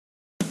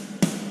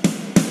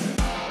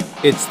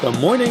It's the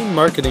Morning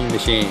Marketing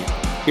Machine,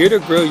 here to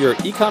grow your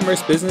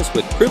e-commerce business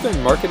with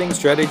proven marketing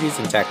strategies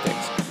and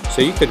tactics,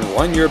 so you can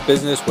run your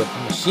business with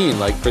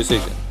machine-like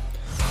precision.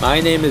 My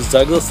name is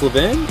Douglas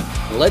Levin.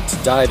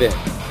 Let's dive in.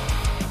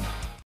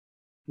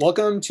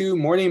 Welcome to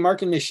Morning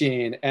Marketing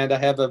Machine, and I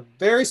have a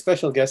very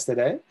special guest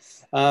today.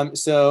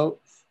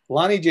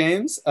 Lonnie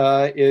James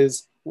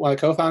is one of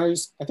the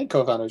co-founders, I think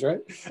co-founders,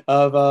 right,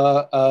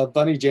 of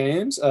Bunny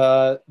James.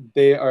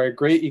 They are a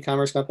great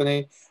e-commerce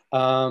company.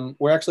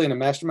 We're actually in a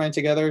mastermind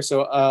together,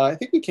 so I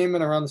think we came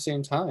in around the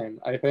same time,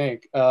 I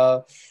think.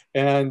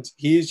 And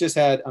he's just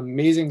had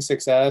amazing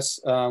success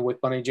with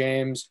Bunny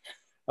James.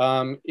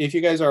 If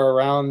you guys are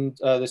around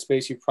the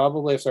space, you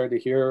probably have started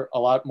to hear a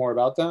lot more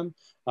about them.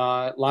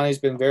 Lonnie's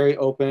been very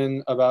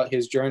open about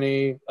his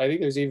journey. I think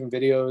there's even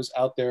videos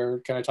out there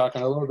kind of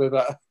talking a little bit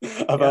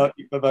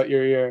about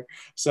your year.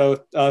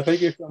 So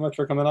thank you so much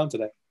for coming on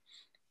today.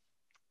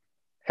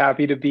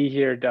 Happy to be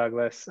here,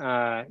 Douglas.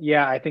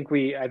 Yeah, I think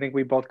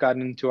we both got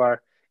into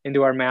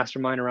our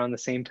mastermind around the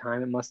same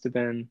time. It must have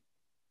been,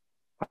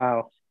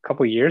 wow, a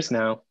couple years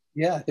now.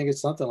 Yeah, I think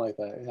it's something like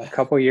that. Yeah. A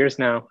couple years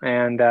now.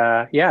 And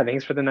yeah,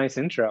 thanks for the nice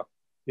intro.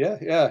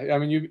 Yeah. I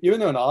mean, you've been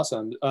doing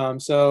awesome.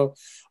 So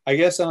I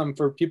guess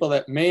for people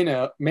that may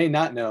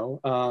not know,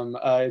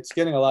 it's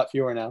getting a lot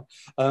fewer now.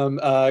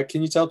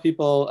 Can you tell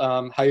people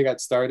how you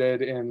got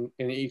started in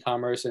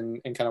e-commerce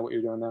and kind of what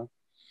you're doing now?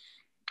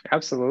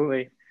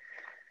 Absolutely.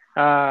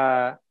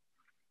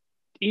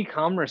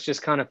 E-commerce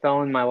just kind of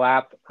fell in my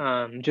lap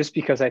just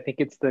because I think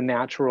it's the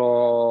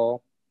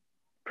natural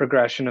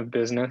progression of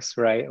business,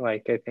 right?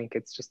 Like, I think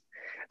it's just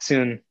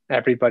soon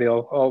everybody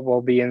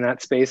will be in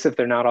that space if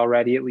they're not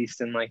already, at least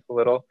in like a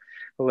little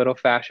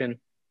fashion.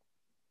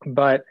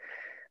 But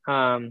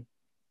always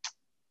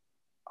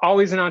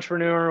an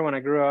entrepreneur. When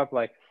I grew up,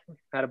 like,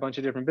 had a bunch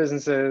of different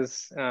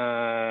businesses,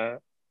 kind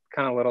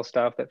of little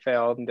stuff that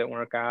failed and didn't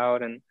work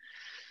out. And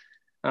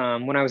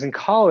when I was in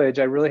college,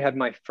 I really had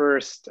my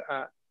first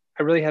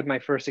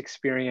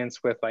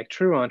experience with like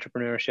true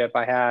entrepreneurship.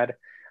 I had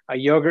a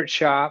yogurt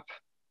shop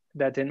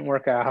that didn't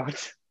work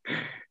out.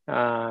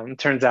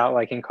 Turns out,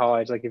 like, in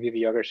college, like, if you have a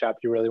yogurt shop,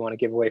 you really want to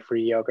give away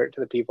free yogurt to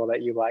the people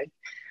that you like,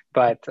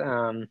 but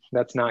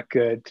that's not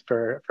good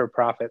for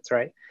profits,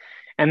 right?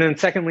 And then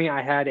secondly,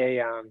 I had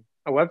a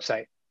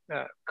website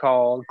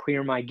called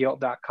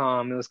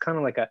clearmyguilt.com. It was kind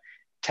of like a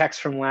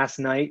text from last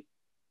night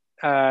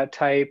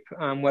type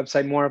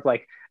website, more of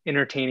like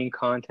entertaining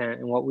content.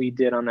 And what we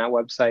did on that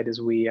website is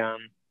we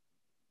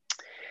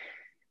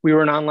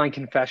were an online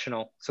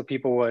confessional. So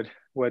people would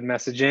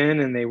message in,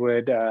 and they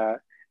would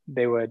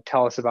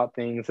tell us about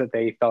things that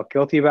they felt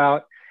guilty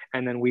about,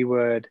 and then we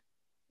would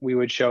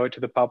show it to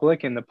the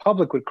public, and the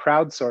public would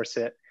crowdsource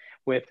it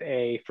with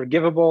a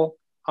forgivable,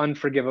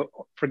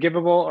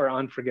 forgivable or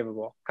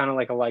unforgivable, kind of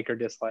like a like or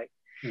dislike.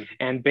 Mm-hmm.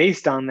 And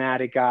based on that,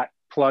 it got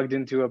plugged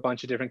into a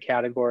bunch of different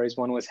categories.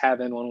 One was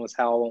heaven, one was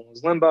hell, one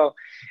was limbo,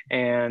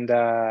 and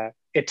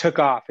it took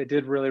off. It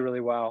did really, really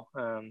well.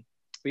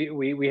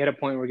 We hit a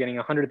point where we're getting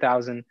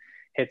 100,000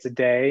 hits a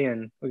day,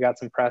 and we got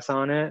some press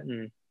on it.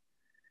 And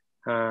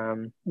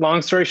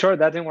long story short,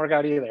 that didn't work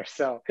out either.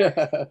 So,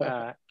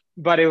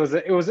 but it was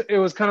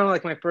kind of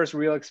like my first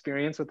real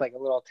experience with like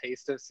a little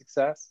taste of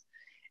success.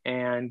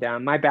 And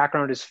my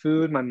background is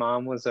food. My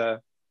mom was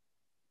a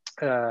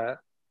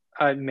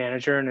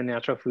manager in a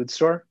natural food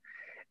store.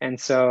 And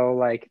so,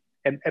 like,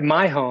 at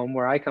my home,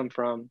 where I come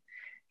from,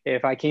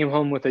 if I came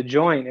home with a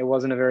joint, it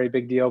wasn't a very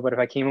big deal. But if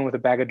I came home with a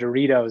bag of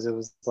Doritos, it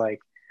was like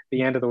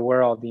the end of the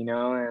world, you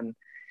know?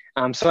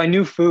 And so I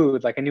knew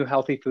food, like I knew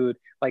healthy food.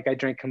 Like, I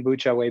drank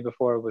kombucha way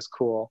before it was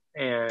cool.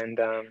 And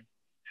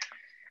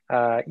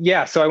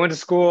yeah, so I went to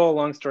school,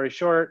 long story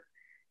short,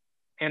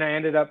 and I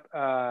ended up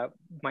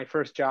my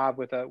first job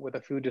with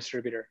a food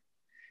distributor,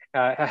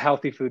 a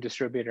healthy food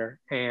distributor.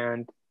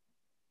 And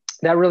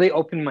that really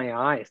opened my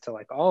eyes to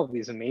like all of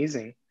these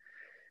amazing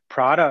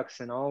products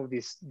and all of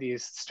these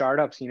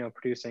startups, you know,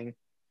 producing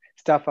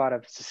stuff out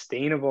of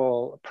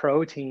sustainable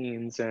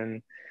proteins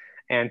and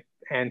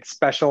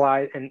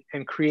specialize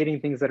and creating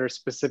things that are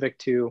specific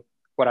to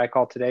what I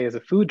call today as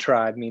a food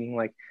tribe, meaning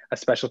like a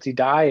specialty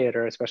diet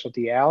or a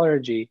specialty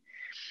allergy.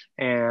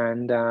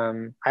 And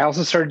I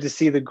also started to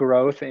see the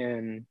growth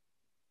in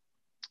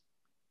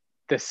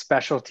the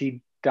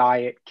specialty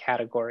diet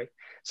category.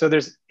 So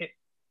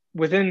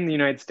within the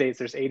United States,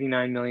 there's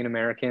 89 million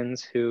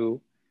Americans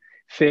who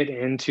fit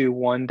into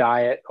one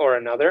diet or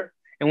another.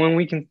 And when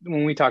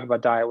we talk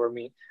about diet, we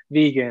mean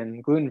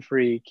vegan,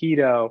 gluten-free,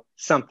 keto,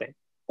 something,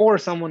 or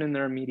someone in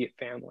their immediate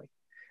family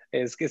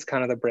is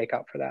kind of the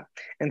breakout for that.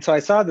 And so I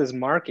saw this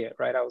market,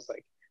 right? I was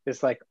like,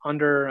 this like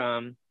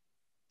under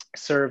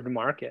served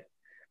market.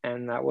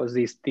 And that was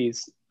these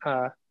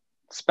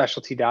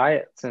specialty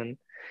diets. And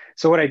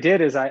so what I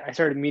did is I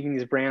started meeting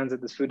these brands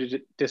at this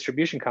food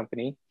distribution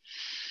company.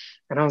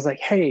 And I was like,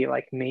 hey,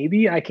 like,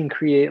 maybe I can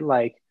create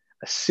like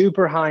a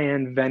super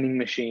high-end vending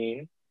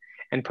machine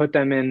and put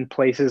them in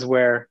places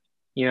where,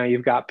 you know,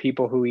 you've got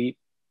people who eat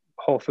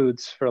Whole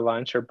Foods for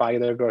lunch or buy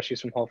their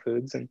groceries from Whole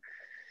Foods.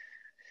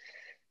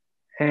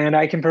 and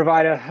I can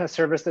provide a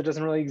service that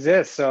doesn't really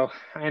exist. So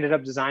I ended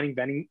up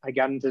I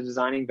got into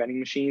designing vending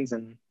machines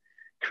and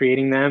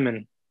creating them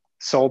and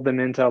sold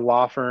them into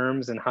law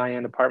firms and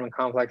high-end apartment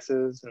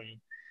complexes and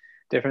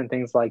different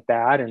things like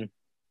that. And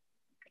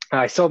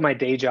I sold my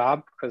day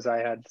job because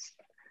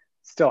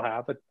still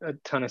have a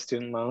ton of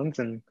student loans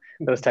and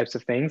those types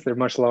of things. They're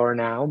much lower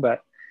now,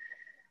 but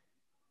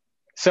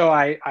so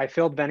I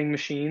filled vending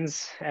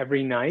machines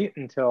every night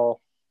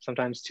until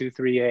sometimes 2,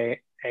 3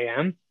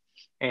 a.m.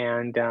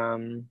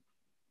 And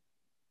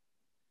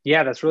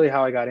yeah, that's really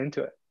how I got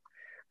into it.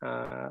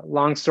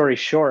 Long story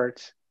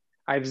short,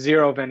 I have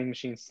 0 vending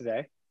machines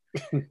today.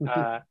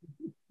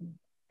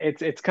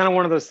 It's kind of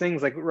one of those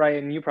things, like,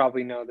 right, and you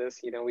probably know this,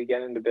 we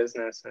get into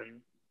business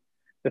and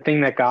the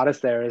thing that got us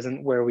there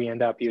isn't where we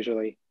end up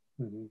usually.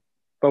 Mm-hmm.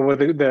 But what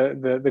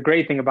the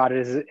great thing about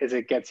it is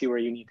it gets you where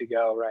you need to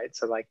go, right?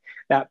 So like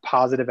that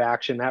positive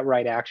action, that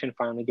right action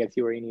finally gets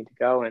you where you need to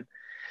go.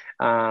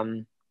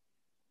 And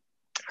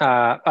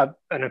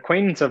an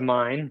acquaintance of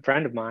mine,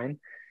 friend of mine,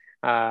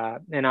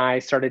 and I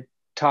started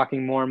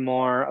talking more and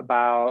more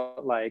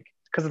about, like,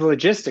 because the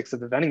logistics of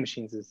the vending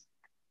machines is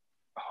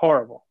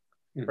horrible.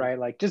 Mm-hmm. Right?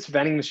 Like just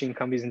vending machine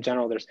companies in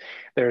general,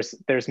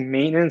 there's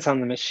maintenance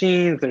on the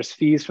machines, there's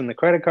fees from the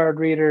credit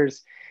card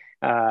readers,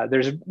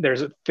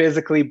 there's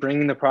physically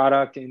bringing the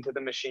product into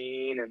the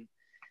machine and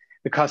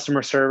the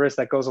customer service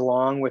that goes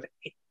along with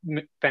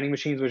vending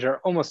machines, which are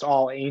almost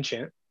all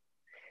ancient.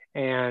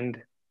 And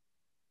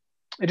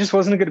it just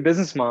wasn't a good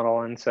business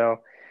model. And so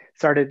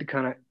started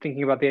kind of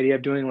thinking about the idea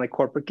of doing like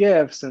corporate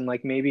gifts and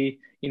like maybe,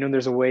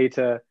 there's a way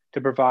to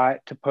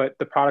put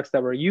the products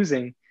that we're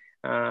using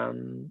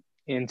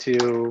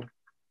into,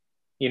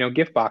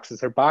 gift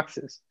boxes or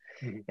boxes.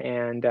 Mm-hmm.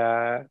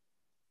 And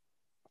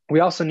we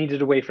also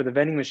needed a way for the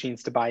vending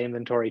machines to buy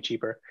inventory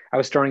cheaper. I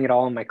was storing it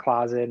all in my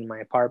closet in my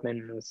apartment,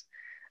 and it was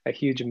a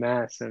huge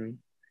mess. And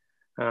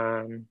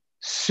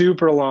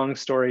super long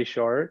story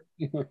short,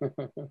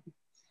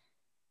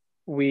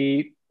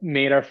 we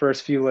made our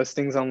first few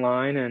listings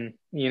online, and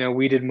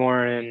we did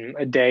more in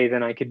a day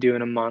than I could do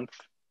in a month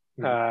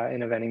in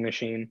a vending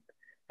machine.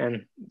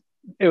 And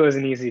it was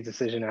an easy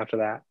decision after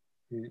that.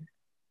 Mm-hmm.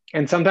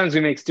 And sometimes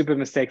we make stupid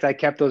mistakes. I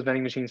kept those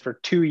vending machines for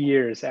 2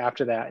 years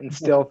after that and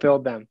still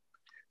filled them.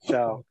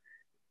 So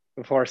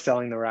before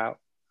selling the route.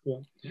 Yeah.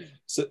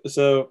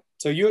 So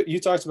you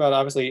talked about,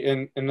 obviously,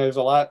 and there's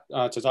a lot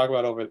to talk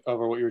about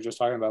over what you were just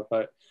talking about,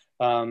 but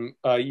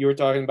you were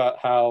talking about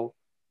how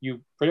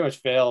you pretty much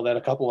failed at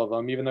a couple of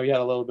them, even though you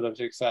had a little bit of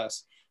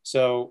success.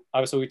 So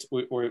obviously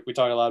we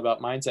talk a lot about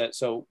mindset.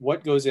 So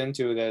what goes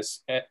into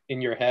this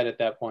in your head at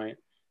that point?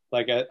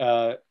 Like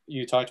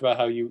you talked about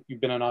how you've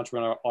been an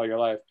entrepreneur all your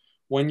life.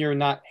 When you're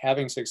not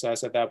having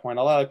success at that point,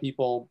 a lot of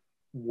people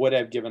would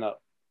have given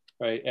up,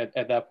 right,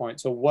 at that point.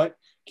 So what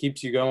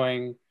keeps you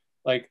going?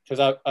 Like,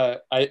 because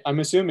I'm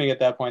assuming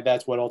at that point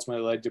that's what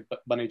ultimately led to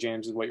Bunny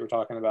James, is what you were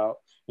talking about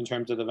in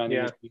terms of the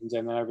vending machines,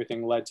 and then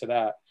everything led to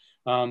that.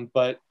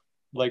 But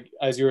like,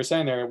 as you were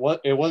saying there, it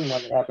wasn't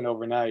like it happened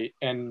overnight,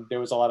 and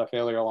there was a lot of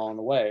failure along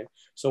the way.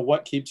 So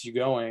what keeps you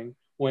going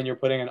when you're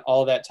putting in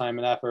all that time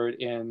and effort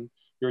in?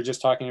 You were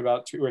just talking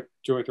about two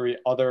or three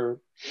other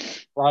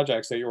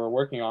projects that you were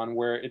working on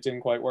where it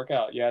didn't quite work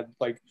out. You had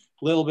like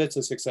little bits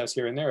of success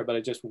here and there, but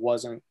it just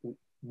wasn't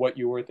what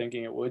you were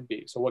thinking it would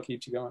be. So what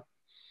keeps you going?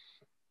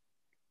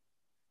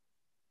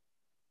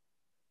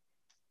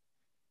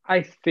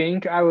 I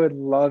think I would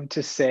love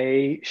to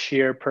say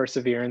sheer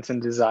perseverance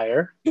and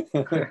desire.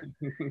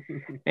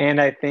 And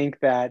I think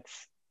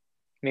that's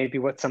maybe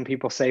what some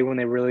people say when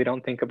they really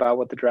don't think about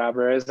what the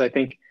driver is. I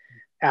think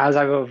as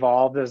I've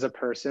evolved as a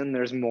person,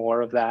 there's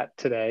more of that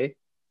today.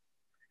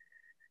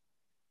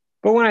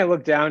 But when I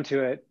look down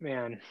to it,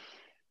 man,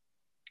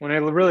 when I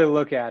really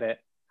look at it,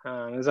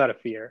 it was out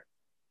of fear.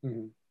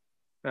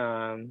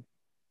 Mm-hmm.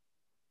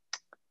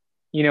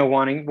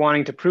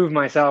 Wanting to prove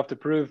myself, to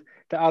prove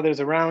to others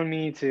around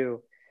me,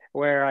 to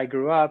where I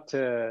grew up,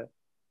 to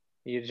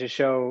just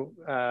show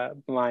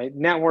my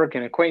network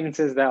and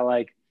acquaintances that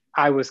like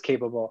I was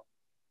capable,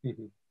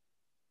 mm-hmm.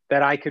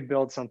 that I could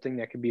build something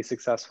that could be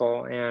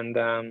successful.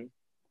 And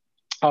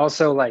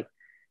also, like,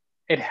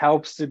 it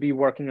helps to be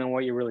working on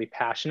what you're really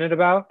passionate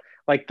about,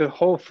 like the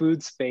whole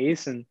food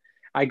space. And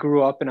I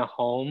grew up in a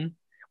home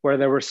where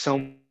there were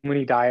so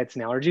many diets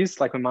and allergies.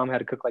 Like my mom had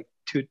to cook like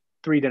 2-3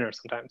 dinners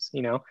sometimes,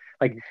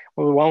 like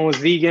one was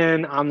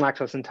vegan, I'm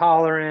lactose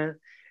intolerant.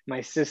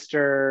 My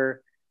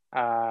sister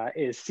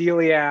is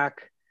celiac.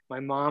 My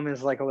mom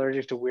is like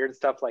allergic to weird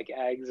stuff like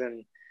eggs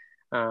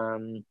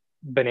and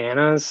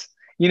bananas,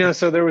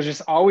 so there was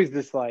just always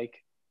this like,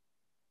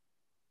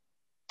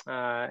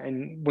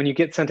 and when you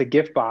get sent a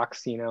gift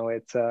box,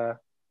 it's a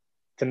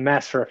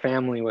mess for a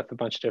family with a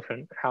bunch of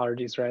different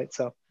allergies, right?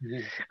 So,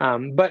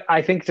 but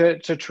I think to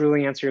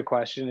truly answer your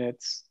question,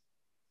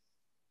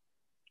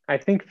 I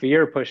think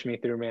fear pushed me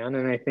through, man.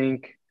 And I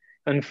think,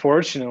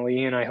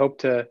 unfortunately, and I hope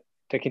to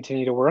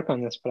continue to work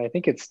on this, but I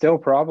think it's still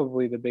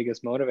probably the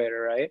biggest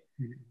motivator, right?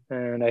 Mm-hmm.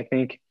 And I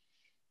think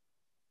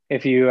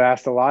if you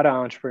asked a lot of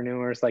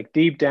entrepreneurs, like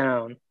deep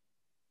down,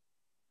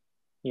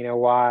 You know,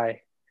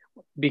 why?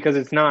 Because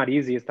it's not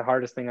easy. It's the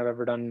hardest thing I've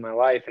ever done in my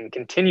life, and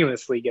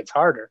continuously gets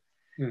harder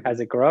Hmm. as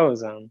it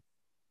grows. I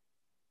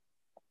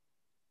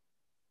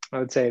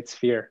would say it's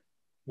fear.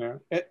 Yeah,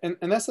 and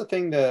that's the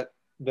thing that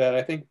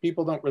I think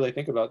people don't really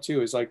think about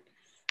too, is like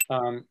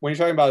when you're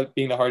talking about it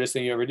being the hardest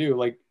thing you ever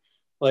do,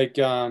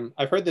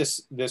 I've heard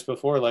this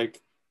before. Like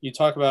you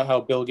talk about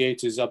how Bill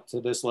Gates is up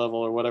to this level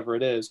or whatever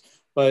it is,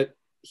 but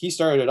he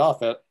started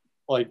off at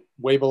like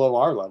way below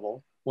our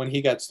level when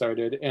he got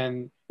started,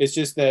 and it's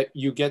just that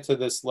you get to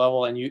this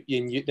level and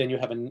then you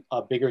have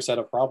a bigger set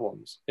of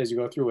problems as you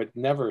go through. It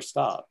never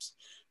stops.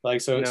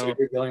 Like so No.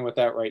 you're dealing with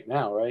that right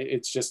now, right?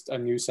 It's just a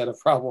new set of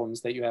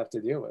problems that you have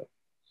to deal with.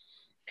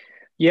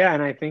 Yeah,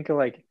 and I think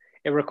like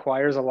it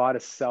requires a lot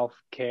of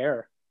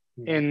self-care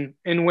Mm,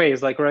 in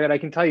ways like, right, I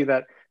can tell you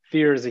that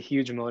fear is a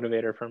huge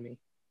motivator for me.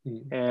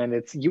 mm, And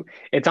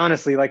it's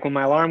honestly like when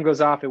my alarm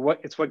goes off,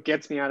 it's what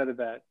gets me out of the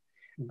bed.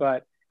 mm,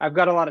 But I've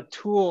got a lot of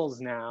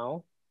tools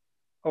now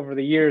over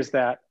the years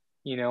that,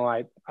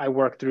 I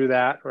work through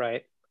that,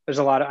 right? I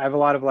have a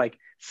lot of like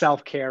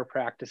self-care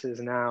practices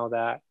now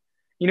that,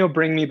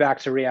 bring me back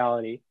to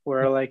reality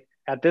where like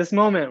at this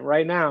moment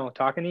right now,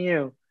 talking to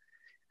you,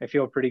 I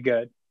feel pretty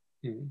good,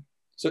 mm.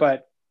 So,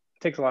 but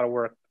it takes a lot of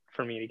work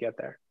for me to get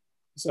there.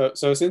 so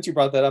since you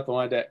brought that up, I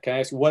wanted to, can I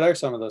ask you, what are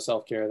some of those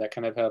self-care that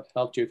kind of have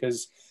helped you?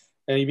 Because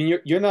I mean,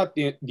 you're not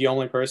the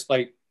only person,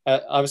 like,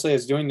 obviously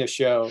as doing this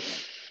show,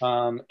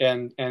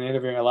 and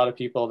interviewing a lot of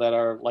people that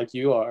are like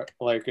you are,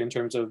 like in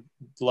terms of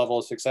level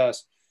of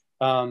success.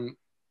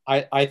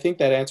 I think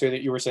that answer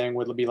that you were saying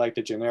would be like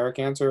the generic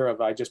answer of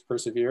I just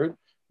persevered.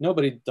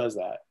 Nobody does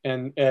that.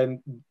 And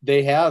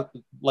they have,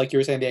 like you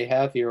were saying, they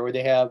have here, or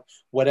they have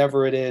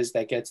whatever it is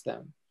that gets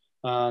them.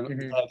 Hmm.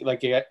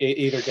 It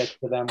either gets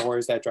to them or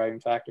is that driving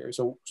factor.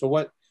 So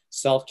what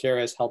self-care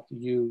has helped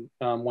you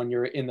when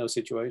you're in those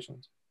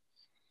situations?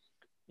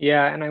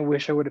 Yeah, and I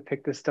wish I would have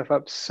picked this stuff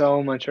up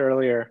so much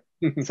earlier.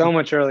 So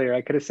much earlier.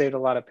 I could have saved a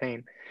lot of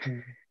pain.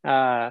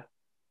 Uh,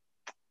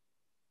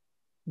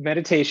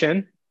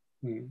 Meditation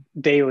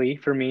daily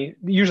for me,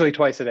 usually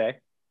twice a day.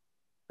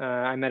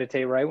 I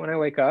meditate right when I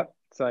wake up.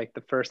 It's like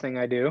the first thing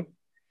I do.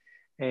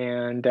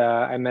 And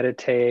I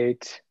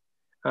meditate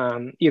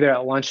either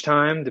at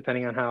lunchtime,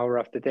 depending on how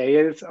rough the day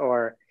is,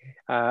 or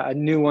a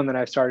new one that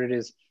I've started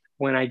is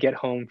when I get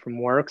home from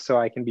work so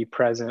I can be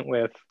present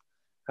with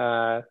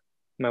uh,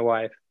 my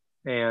wife.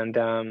 And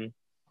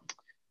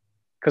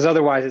because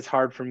otherwise it's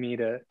hard for me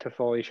to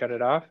fully shut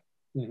it off.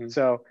 Mhm.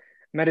 So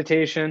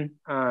meditation,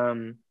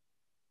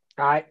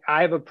 I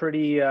have a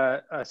pretty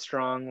a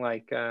strong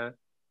like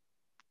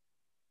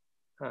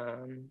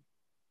um,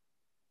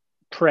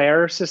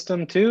 prayer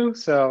system too.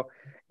 So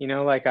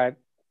like I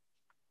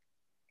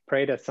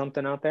pray to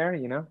something out there,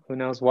 who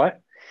knows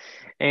what.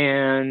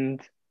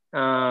 And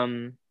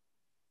um,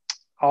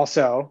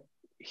 also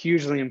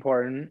hugely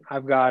important,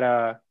 I've got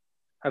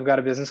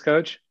a business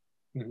coach,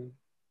 Mhm.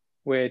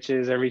 which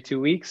is every 2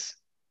 weeks,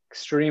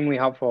 extremely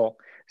helpful,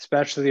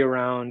 especially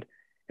around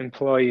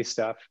employee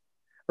stuff.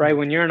 Right?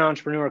 When you're an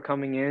entrepreneur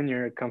coming in,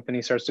 your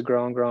company starts to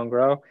grow and grow and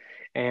grow,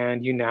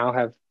 and you now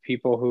have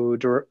people who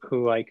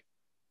like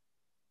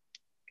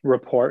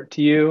report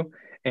to you Mhm.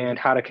 and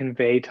how to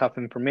convey tough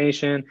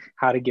information,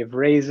 how to give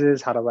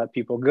raises, how to let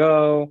people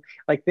go,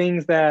 like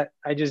things that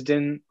I just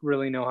didn't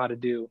really know how to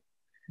do,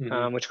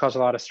 Mhm. which caused a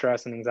lot of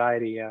stress and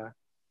anxiety. Uh,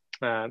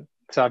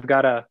 so I've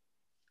got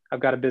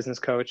a business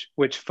coach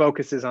which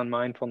focuses on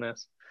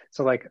mindfulness.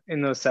 So like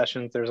in those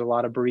sessions, there's a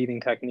lot of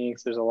breathing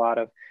techniques, there's a lot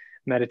of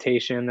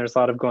meditation, there's a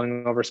lot of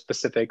going over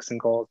specifics and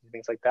goals and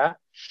things like that.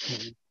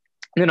 Mhm.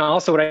 And then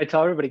also what I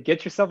tell everybody,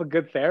 get yourself a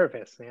good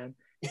therapist, man.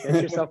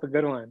 Get yourself a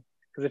good one.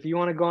 Because if you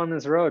want to go on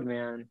this road,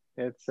 man,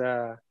 it's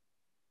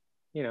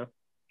you know,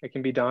 it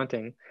can be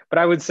daunting. But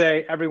I would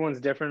say everyone's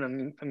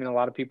different. I mean, a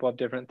lot of people have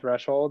different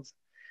thresholds.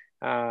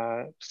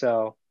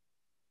 So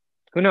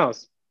who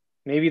knows?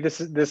 Maybe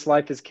this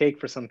life is cake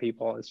for some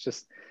people. It's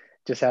just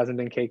hasn't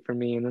been cake for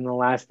me. And then the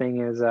last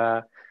thing is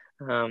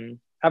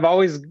I've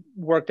always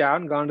worked out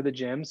and gone to the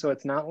gym, so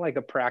it's not like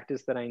a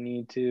practice that I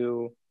need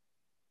to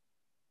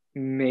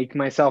make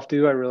myself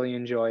do. I really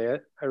enjoy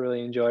it. I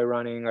really enjoy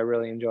running. I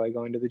really enjoy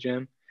going to the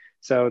gym.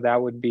 So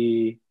that would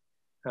be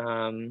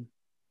um,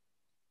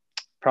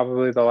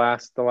 probably the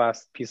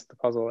last piece of the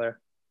puzzle there.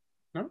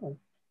 Oh.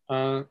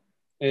 Uh,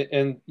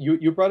 and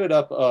you brought it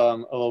up a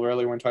little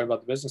earlier when talking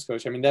about the business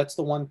coach. I mean, that's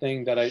the one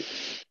thing that I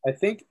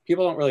think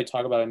people don't really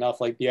talk about enough.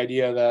 Like the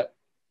idea that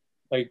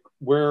like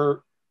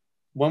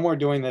when we're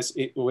doing this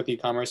with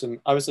e-commerce, and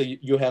obviously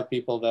you have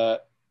people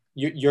that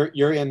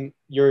you're in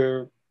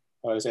your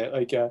what is it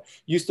like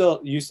you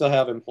still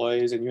have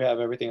employees and you have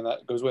everything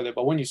that goes with it.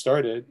 But when you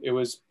started, it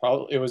was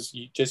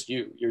just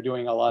you're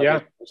doing a lot of Yeah.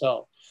 it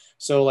yourself.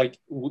 So like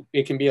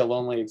it can be a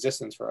lonely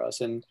existence for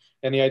us. And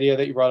the idea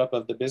that you brought up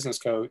of the business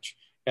coach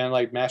and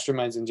like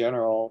masterminds in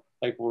general,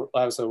 like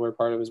obviously we're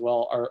part of as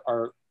well,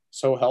 are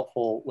so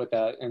helpful with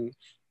that. And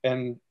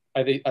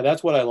I think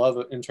that's what I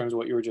love in terms of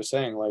what you were just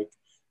saying, like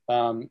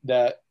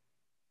that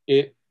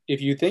if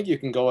you think you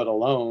can go it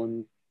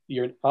alone,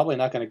 you're probably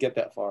not going to get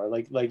that far.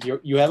 Like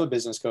you have a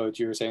business coach,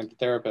 you were saying, the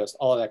therapist,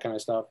 all of that kind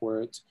of stuff,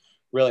 where it's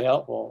really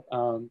helpful.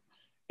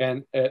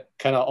 And it,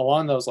 kind of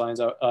along those lines,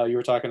 you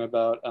were talking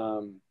about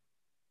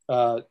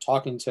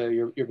talking to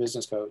your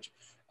business coach.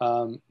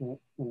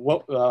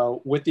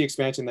 What with the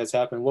expansion that's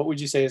happened, what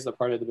would you say is the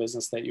part of the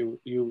business that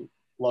you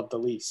love the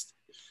least,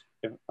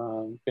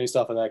 based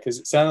off of that? Because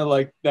it sounded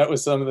like that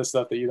was some of the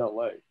stuff that you don't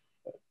like.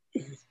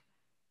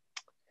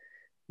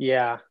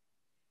 Yeah.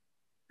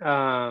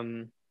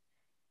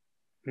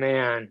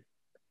 Man,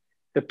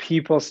 the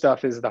people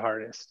stuff is the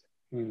hardest.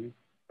 Mm-hmm.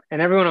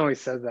 And everyone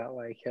always says that,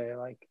 like, hey,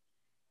 like,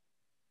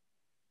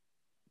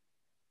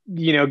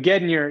 you know,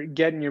 getting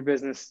your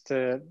business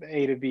to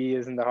A to B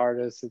isn't the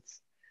hardest.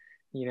 It's,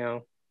 you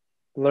know,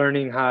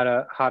 learning how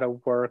to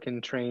work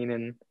and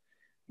train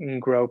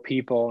and grow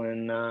people.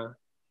 And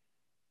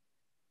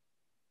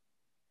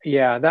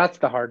yeah, that's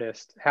the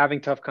hardest.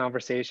 Having tough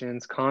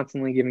conversations,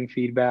 constantly giving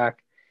feedback,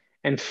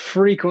 and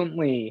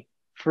frequently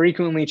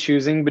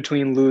choosing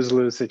between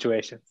lose-lose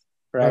situations,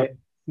 right?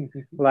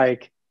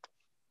 Like,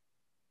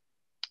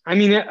 I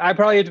mean, I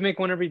probably have to make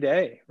one every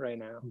day right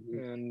now. Mm-hmm.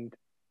 And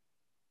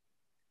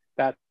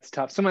that's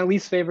tough. So my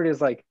least favorite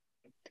is like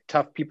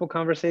tough people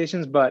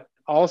conversations, but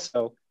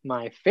also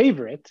my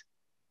favorite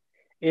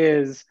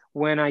is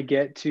when I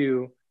get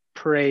to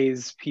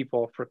praise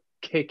people for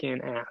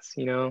kicking ass,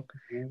 you know?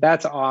 Mm-hmm.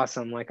 That's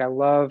awesome. Like, I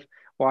love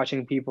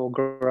watching people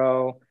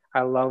grow.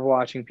 I love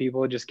watching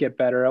people just get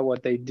better at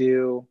what they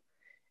do.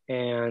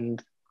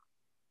 And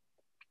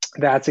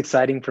that's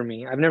exciting for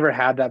me. I've never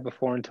had that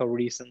before until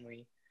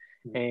recently.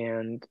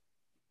 And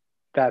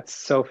that's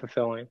so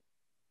fulfilling.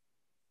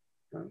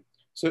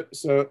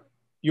 So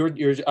you're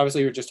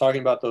obviously you're just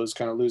talking about those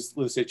kind of lose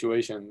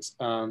situations.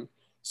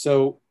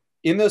 So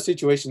in those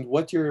situations,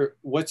 what's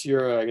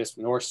your I guess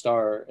North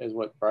Star is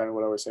what Brian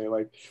would always say.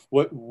 Like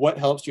what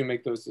helps you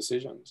make those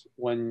decisions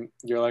when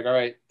you're like, all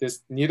right,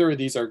 this neither of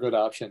these are a good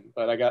option,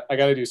 but I got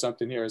to do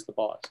something here as the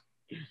boss.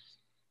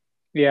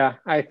 Yeah,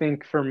 I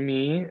think for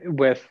me,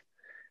 with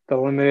the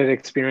limited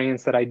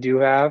experience that I do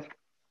have,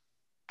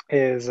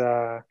 is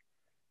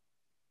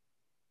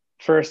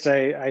first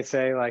I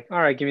say, like,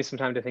 all right, give me some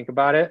time to think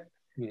about it.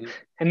 Mm-hmm.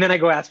 And then I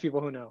go ask people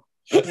who know.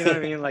 You know what I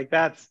mean? Like,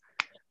 that's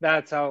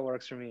how it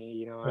works for me.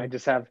 You know, I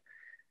just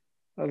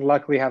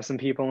luckily have some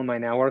people in my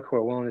network who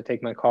are willing to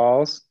take my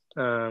calls.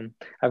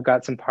 I've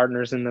got some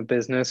partners in the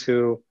business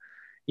who,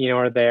 you know,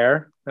 are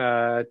there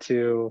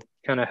to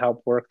kind of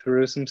help work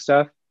through some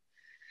stuff.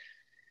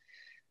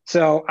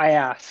 So I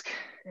ask,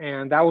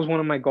 and that was one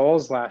of my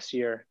goals last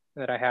year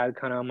that I had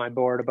kind of on my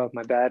board above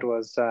my bed,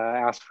 was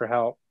ask for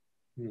help.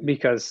 Mm-hmm.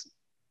 Because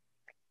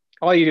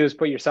all you do is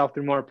put yourself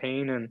through more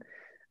pain.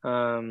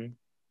 And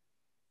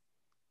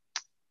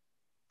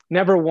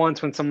never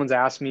once when someone's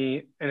asked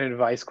me an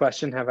advice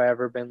question have I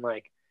ever been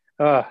like,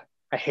 oh,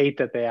 I hate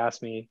that they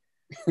asked me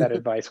that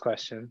advice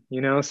question, you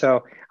know?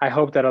 So I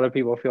hope that other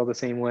people feel the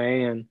same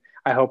way. And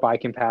I hope I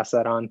can pass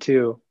that on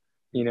too,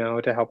 you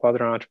know, to help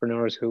other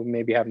entrepreneurs who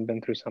maybe haven't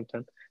been through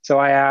something. So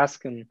I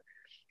ask and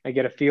I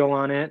get a feel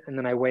on it, and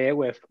then I weigh it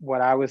with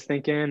what I was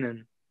thinking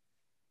and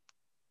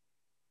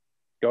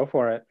go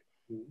for it.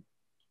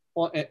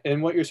 Well,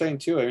 and what you're saying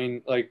too, I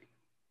mean, like,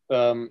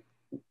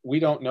 we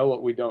don't know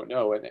what we don't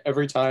know, and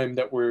every time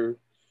that we're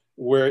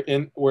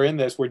in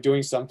this, we're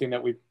doing something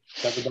that we've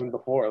never done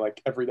before,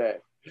 like every day.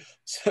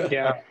 So,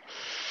 Yeah.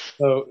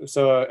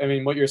 I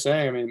mean, what you're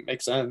saying, I mean,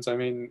 makes sense. I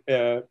mean,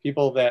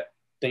 people that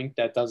think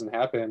that doesn't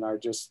happen are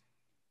just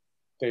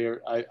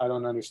I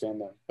don't understand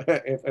them,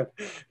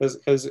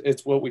 because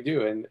it's what we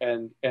do,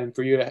 and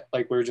for you to,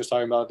 like we were just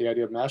talking about the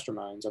idea of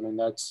masterminds. I mean,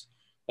 that's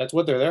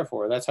what they're there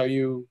for. That's how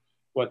you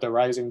what the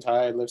rising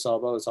tide lifts all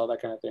boats, all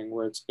that kind of thing,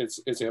 where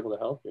it's able to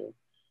help you.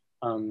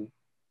 Um,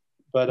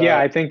 but Yeah,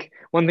 I think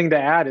one thing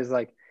to add is,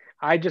 like,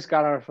 I just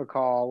got off a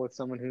call with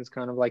someone who's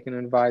kind of like an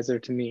advisor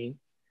to me.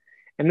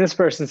 And this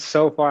person's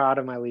so far out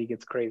of my league,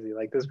 it's crazy.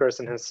 Like, this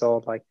person has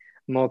sold like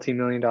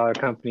multi-million-dollar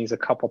companies a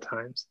couple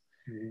times.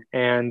 Mhm.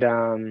 And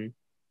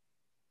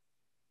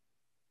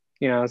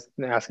you know, I was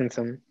asking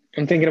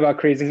I'm thinking about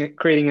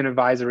creating an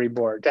advisory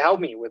board to help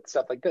me with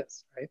stuff like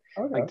this, right?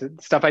 Okay. Like the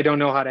stuff I don't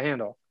know how to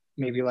handle,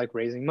 maybe Mhm. like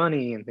raising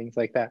money and things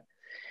like that.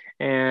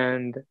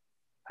 And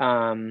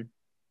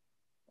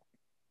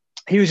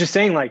he was just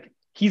saying, like,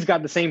 he's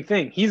got the same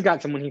thing. He's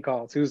got someone he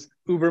calls who's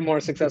uber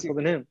more successful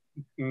than him,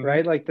 Mhm.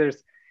 right? Like,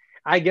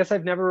 I guess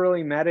I've never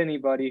really met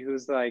anybody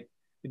who's like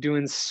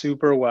doing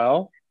super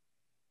well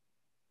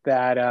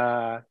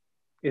that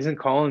isn't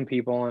calling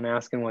people and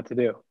asking what to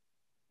do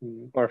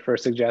Mhm. or for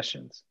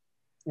suggestions.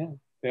 Yeah.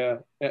 Yeah.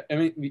 I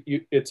mean,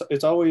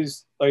 it's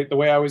always like the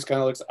way I always kind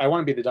of looks. I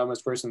want to be the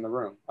dumbest person in the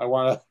room. I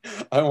want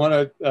to I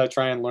want to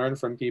try and learn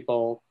from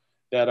people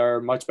that are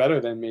much better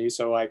than me,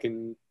 so I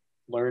can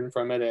learn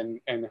from it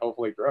and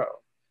hopefully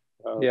grow.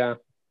 So, Yeah.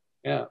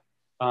 yeah.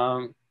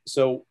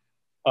 So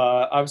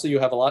obviously you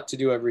have a lot to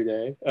do every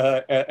day,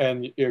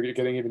 and you're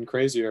getting even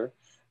crazier.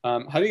 How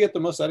do you get the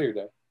most out of your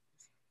day?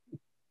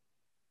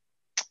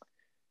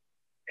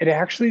 It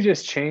actually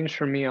just changed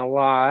for me a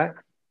lot.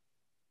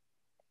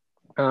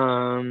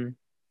 Um,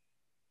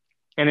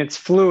 and it's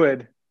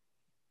fluid,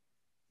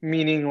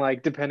 meaning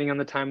like depending on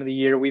the time of the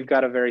year, we've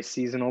got a very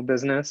seasonal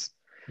business.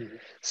 Mhm.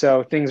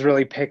 So things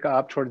really pick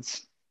up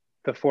towards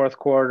the fourth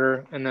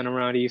quarter, and then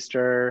around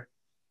Easter,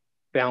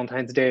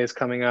 Valentine's Day is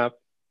coming up.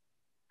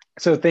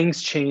 So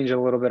things change a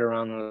little bit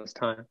around those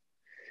times.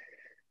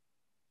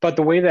 But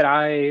the way that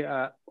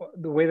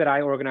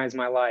I organize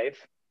my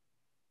life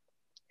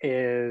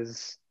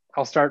is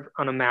I'll start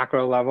on a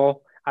macro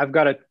level. I've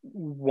got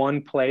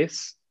one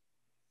place.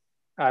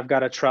 I've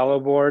got a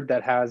Trello board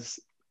that has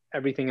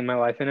everything in my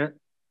life in it,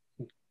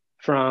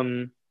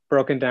 from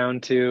broken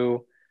down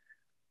to,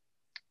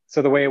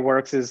 so the way it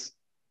works is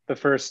the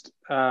first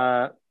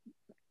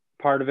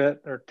part of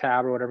it, or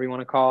tab, or whatever you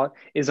want to call it,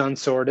 is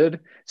unsorted.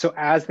 So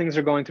as things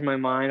are going through my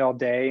mind all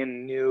day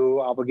and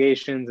new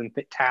obligations and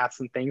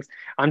tasks and things,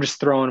 I'm just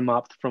throwing them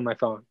up from my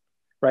phone,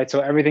 right? So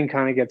everything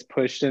kind of gets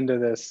pushed into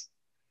this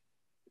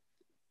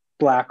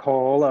black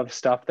hole of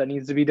stuff that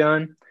needs to be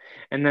done.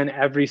 And then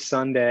every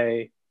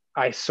Sunday,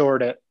 I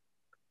sort it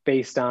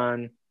based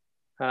on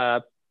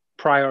uh,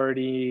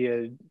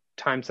 priority,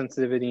 time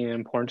sensitivity, and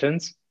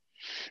importance.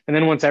 And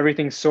then once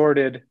everything's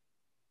sorted,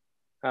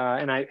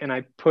 and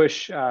I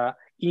push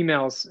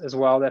emails as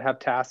well that have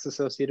tasks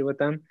associated with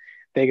them.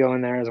 They go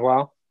in there as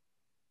well.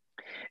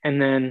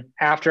 And then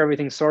after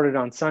everything's sorted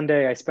on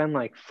Sunday, I spend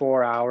like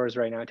 4 hours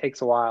right now. It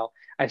takes a while.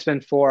 I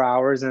spend 4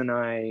 hours and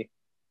I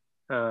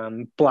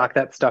block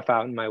that stuff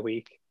out in my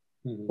week,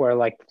 Mhm. where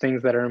like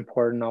things that are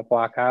important, I'll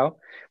block out.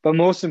 But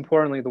most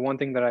importantly, the one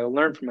thing that I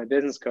learned from my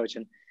business coach,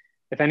 and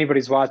if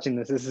anybody's watching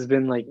this, this has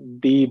been like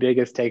the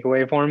biggest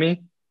takeaway for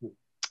me,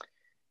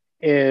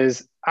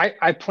 is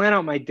I plan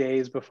out my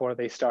days before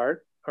they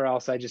start, or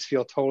else I just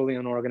feel totally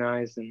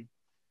unorganized and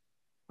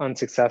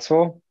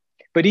unsuccessful.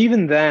 But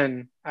even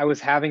then, I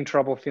was having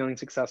trouble feeling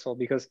successful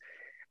because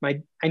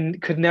I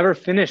could never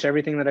finish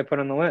everything that I put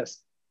on the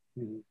list.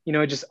 Mhm. You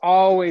know, it just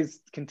always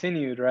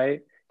continued,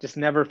 right? Just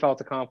never felt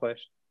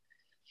accomplished.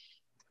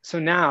 So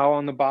now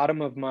on the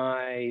bottom of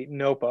my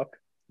notebook,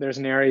 there's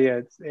an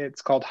area,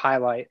 it's called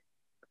highlight.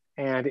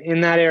 And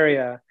in that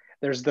area,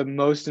 there's the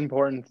most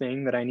important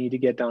thing that I need to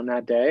get done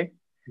that day.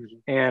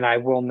 Mhm. And I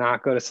will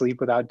not go to sleep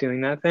without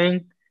doing that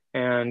thing.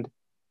 And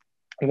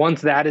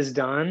once that is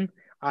done,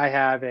 I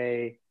have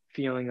a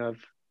feeling of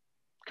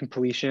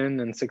completion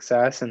and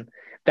success. And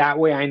that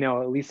way I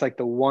know at least like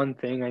the one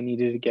thing I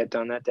needed to get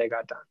done that day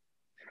got done.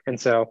 And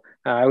so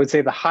I would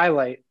say the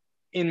highlight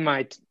in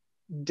my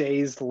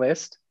days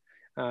list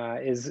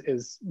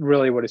is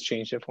really what has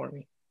changed it for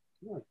me.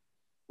 Yeah.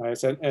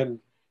 Nice. And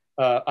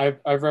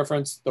I've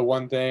referenced the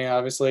one thing,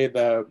 obviously,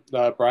 the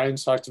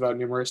Brian's talked about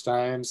numerous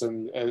times,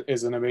 and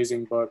is an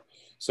amazing book.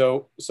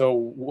 So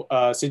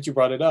since you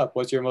brought it up,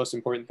 what's your most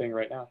important thing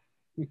right now?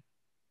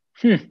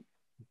 Hmm.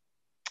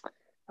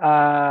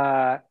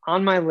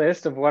 On my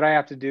list of what I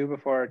have to do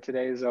before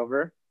today is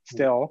over,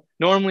 still,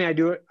 normally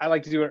I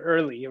like to do it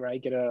early,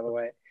 right? Get it out of the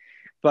way,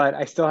 but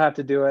I still have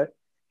to do it.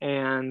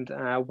 And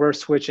we're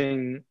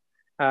switching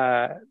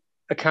uh,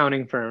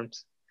 accounting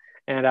firms,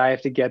 and I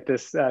have to get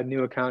this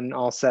new accountant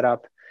all set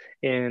up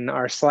in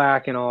our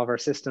Slack and all of our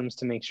systems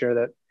to make sure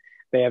that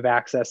they have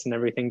access and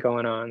everything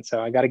going on.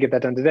 So I got to get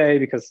that done today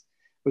because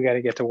we got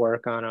to get to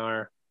work on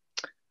our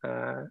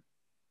uh,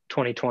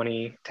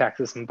 2020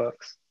 taxes and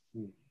books.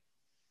 Hmm.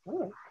 All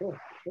right, cool,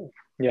 cool.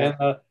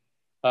 Yeah.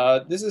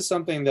 And this is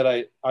something that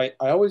I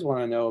always want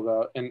to know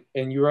about.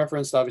 And you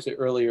referenced obviously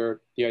earlier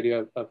the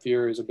idea of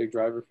fear is a big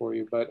driver for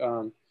you, but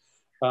um,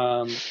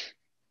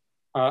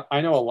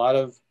 I know a lot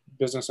of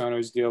business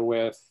owners deal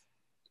with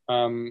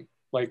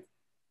like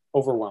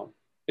overwhelm.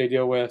 They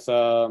deal with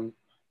a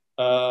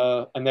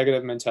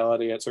negative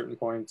mentality at certain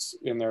points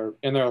in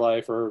their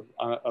life, or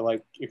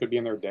like it could be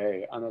in their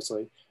day.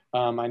 Honestly,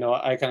 I know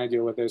I kind of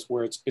deal with this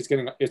where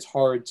it's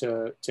hard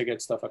to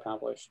get stuff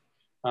accomplished.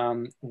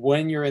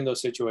 When you're in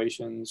those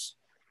situations,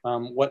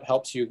 what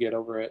helps you get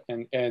over it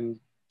and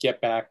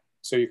get back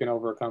so you can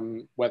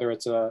overcome whether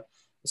it's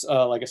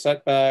like a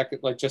setback,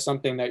 like just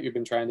something that you've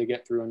been trying to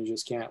get through and you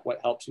just can't.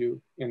 What helps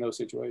you in those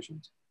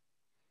situations?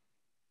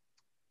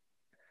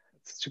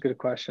 Such a good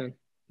question.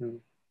 Hmm.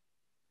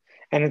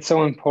 And it's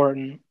so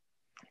important.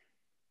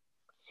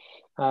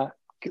 Uh,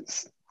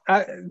 'Cause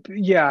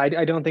yeah,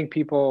 I don't think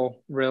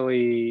people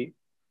really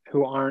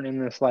who aren't in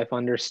this life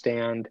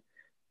understand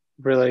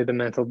really the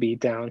mental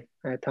beatdown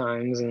at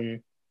times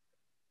and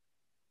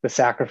the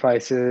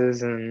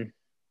sacrifices. And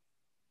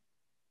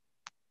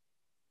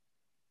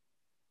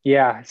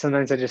yeah,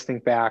 sometimes I just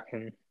think back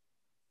and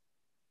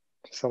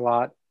just a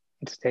lot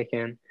to take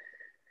in.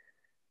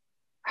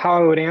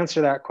 How I would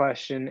answer that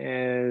question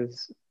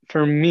is,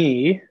 for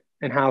me,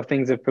 and how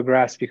things have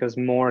progressed because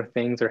more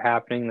things are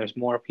happening, there's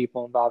more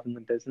people involved in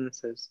the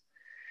businesses.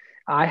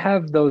 I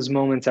have those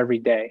moments every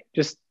day,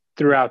 just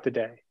throughout the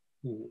day.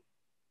 Hmm.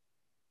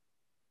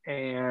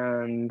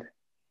 And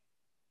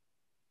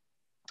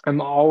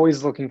I'm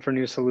always looking for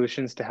new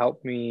solutions to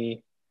help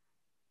me.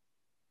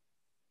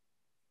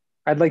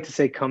 I'd like to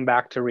say come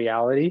back to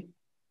reality,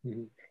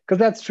 Hmm. because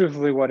that's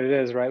truthfully what it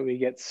is, right? We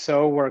get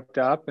so worked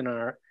up in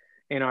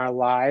in our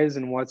lives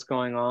and what's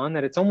going on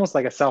that it's almost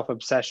like a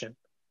self-obsession,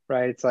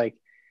 right? It's like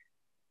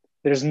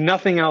there's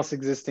nothing else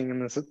existing in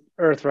this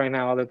earth right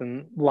now other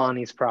than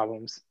Lonnie's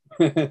problems,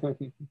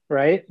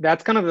 right?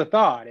 That's kind of the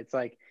thought. It's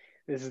like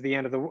this is the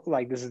end of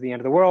the this is the end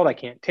of the world. I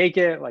can't take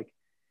it. Like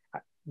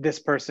this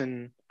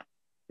person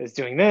is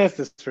doing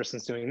this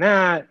person's doing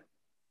that,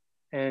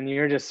 and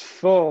you're just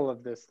full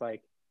of this,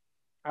 like,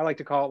 I like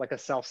to call it like a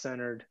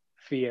self-centered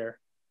fear.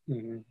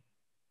 Mm-hmm.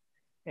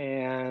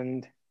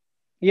 And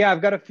yeah,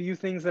 I've got a few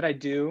things that I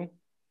do,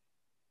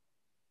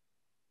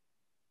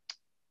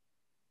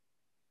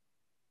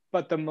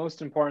 but the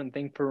most important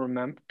thing for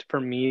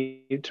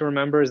me to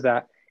remember is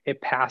that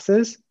it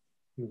passes.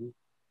 Mm-hmm.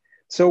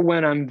 So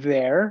when I'm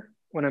there,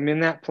 when I'm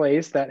in that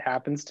place, that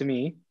happens to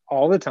me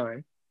all the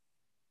time,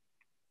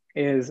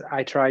 is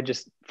I try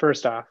just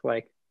first off,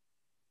 like,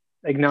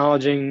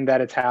 acknowledging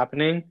that it's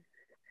happening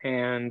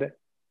and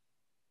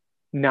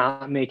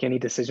not make any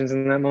decisions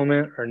in that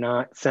moment, or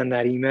not send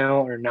that email,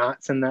 or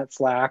not send that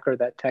Slack or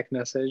that text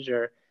message,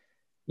 or,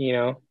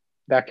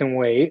 that can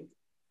wait.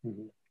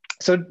 Mm-hmm.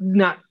 So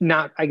not,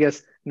 I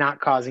guess, not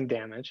causing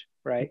damage,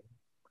 right?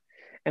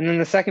 And then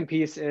the second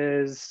piece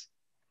is,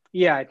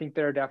 yeah, I think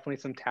there are definitely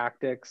some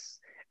tactics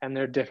and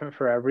they're different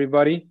for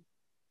everybody.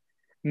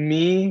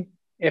 Me,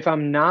 if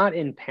I'm not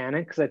in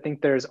panic, because I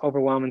think there's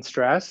overwhelm and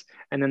stress,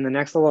 and then the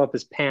next level up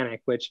is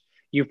panic, which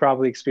you've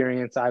probably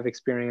experienced, I've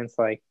experienced,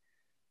 like,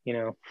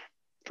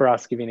 for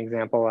us, give you an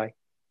example, like,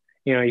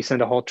 you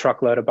send a whole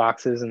truckload of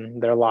boxes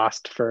and they're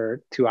lost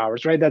for 2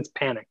 hours, right? That's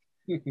panic.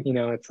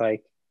 It's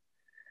like,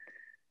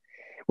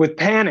 with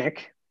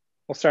panic,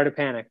 we'll start at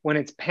panic. When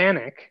it's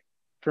panic,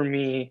 for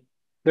me,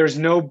 there's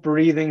no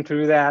breathing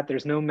through that.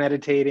 There's no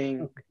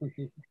meditating.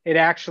 It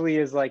actually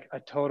is like a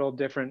total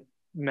different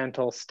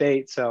mental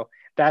state. So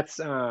that's,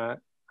 I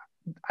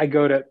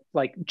go to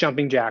like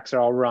jumping jacks,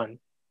 or I'll run,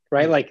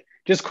 right? Like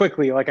just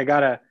quickly, like I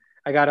gotta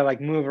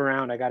like move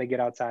around. I gotta get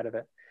outside of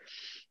it.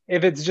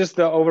 If it's just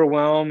the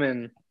overwhelm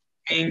and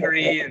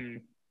angry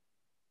and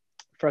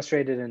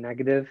frustrated and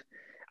negative,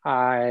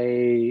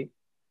 I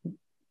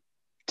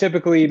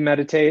typically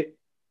meditate.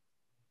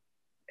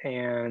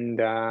 And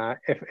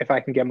if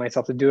I can get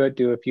myself to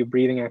do a few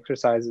breathing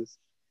exercises.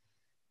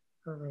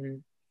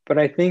 But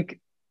I think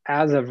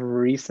as of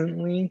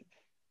recently,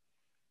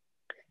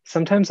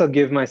 sometimes I'll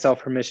give myself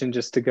permission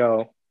just to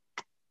go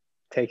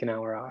take an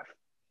hour off.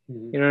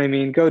 Mm-hmm. You know what I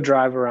mean? Go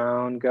drive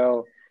around,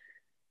 go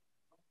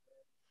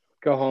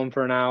home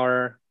for an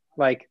hour.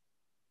 Like,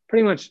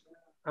 pretty much,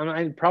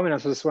 I'm probably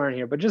not supposed to swear in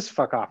here, but just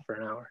fuck off for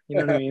an hour. You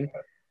know what I mean?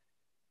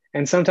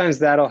 And sometimes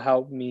that'll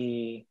help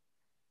me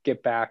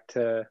get back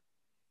to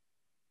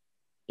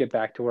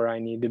where I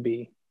need to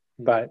be.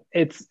 But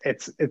it's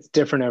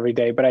different every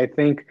day. But I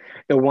think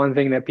the one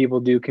thing that people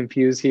do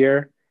confuse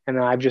here, and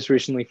that I've just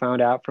recently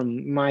found out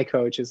from my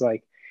coach, is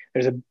like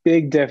there's a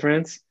big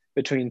difference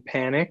between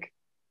panic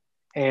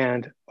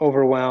and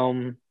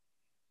overwhelm,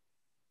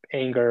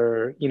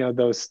 anger,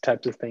 those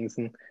types of things.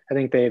 And I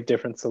think they have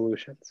different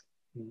solutions.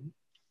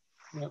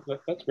 Yeah,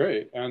 that's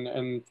great.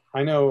 And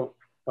I know,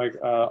 like,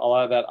 a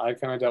lot of that I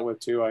kind of dealt with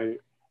too.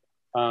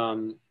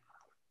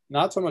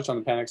 Not so much on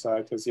the panic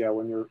side, because yeah,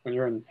 when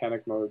you're in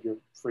panic mode, you're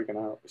freaking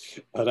out.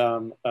 But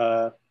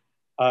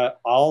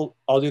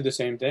I'll do the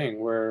same thing,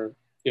 where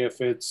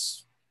if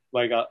it's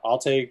like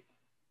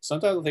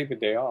sometimes I'll take the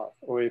day off,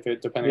 or if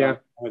it depending on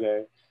the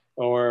day,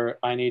 or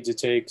I need to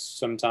take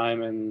some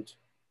time and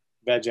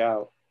veg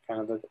out, kind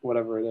of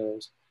whatever it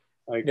is,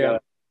 like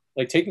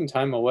taking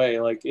time away,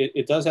 like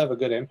it does have a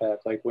good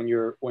impact. Like when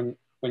your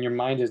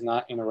mind is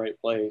not in the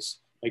right place,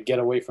 like get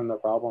away from the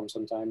problem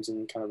sometimes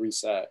and kind of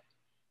reset.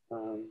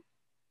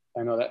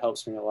 I know that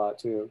helps me a lot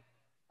too.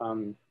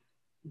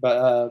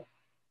 But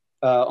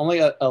only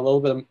a little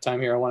bit of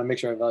time here. I want to make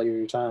sure I value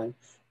your time.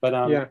 But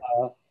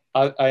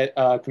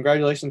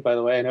congratulations, by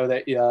the way. I know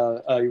that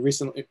you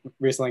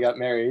recently got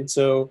married.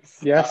 So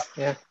yes,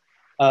 yeah.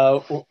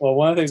 Well,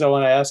 one of the things I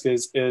want to ask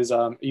is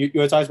you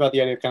had talked about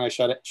the idea of kind of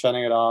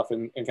shutting it off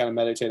and kind of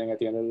meditating at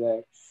the end of the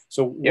day.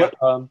 So what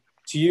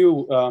to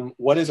you,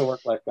 what is a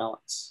work-life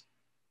balance?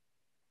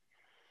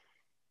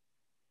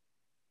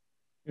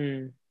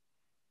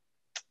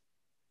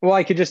 Well,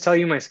 I could just tell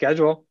you my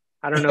schedule.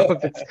 I don't know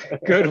if it's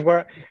good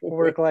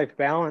work-life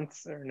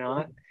balance or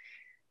not.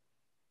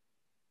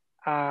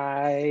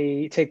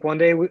 I take one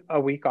day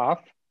a week off.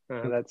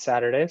 That's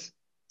Saturdays.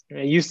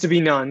 It used to be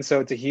none,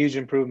 so it's a huge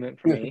improvement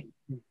for me.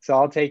 So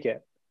I'll take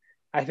it.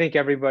 I think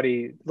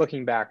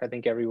looking back, I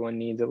think everyone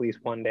needs at least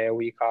one day a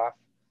week off.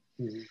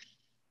 Mm-hmm.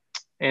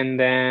 And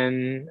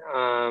then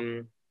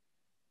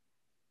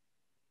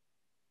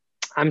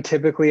I'm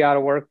typically out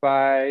of work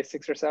by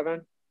 6 or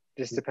 7,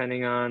 just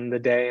depending on the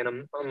day.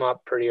 And I'm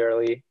up pretty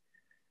early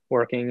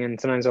working, and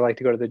sometimes I like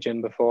to go to the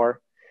gym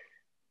before.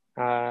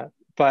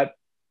 But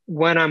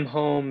when I'm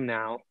home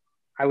now,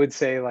 I would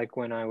say, like,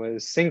 when I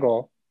was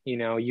single,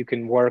 you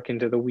can work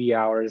into the wee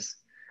hours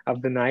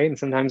of the night, and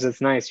sometimes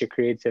it's nice. Your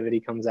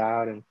creativity comes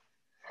out, and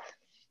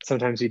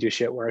sometimes you do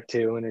shit work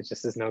too, and it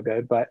just is no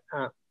good. But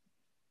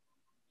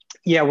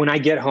yeah, when I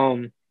get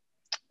home,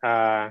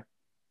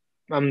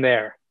 I'm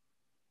there.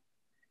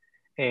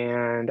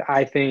 And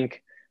I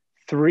think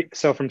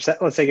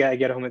let's say I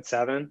get home at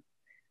 7,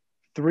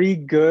 3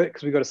 good,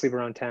 because we go to sleep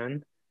around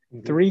 10,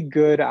 Mhm. 3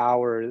 good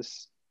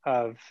hours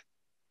of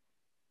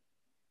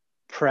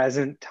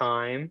present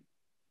time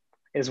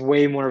is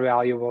way more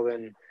valuable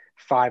than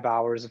 5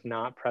 hours of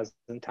not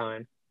present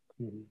time.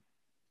 Mhm.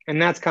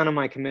 And that's kind of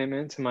my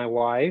commitment to my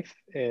wife,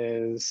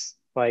 is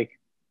like,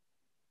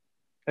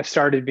 I've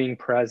started being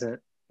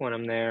present when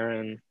I'm there.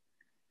 And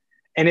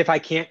if I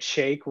can't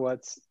shake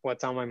what's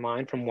on my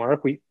mind from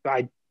work, we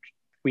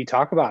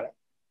talk about it.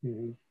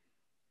 Mhm.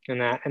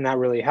 And that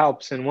really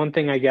helps. And one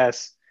thing, I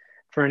guess,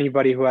 for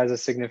anybody who has a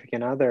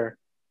significant other,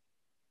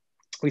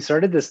 we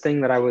started this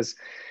thing that I was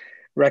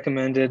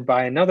recommended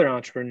by another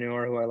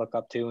entrepreneur who I look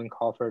up to and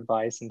call for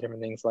advice and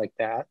different things like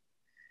that,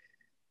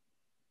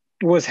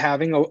 was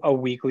having a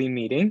weekly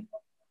meeting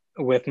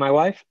with my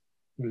wife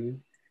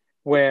Mhm.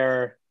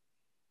 where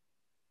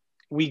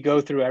we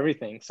go through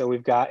everything. So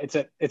we've got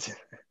it's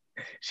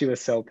she was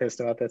so pissed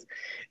about this.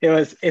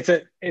 It's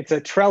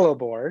a Trello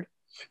board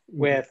Mhm.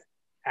 with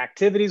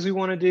activities we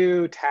want to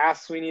do,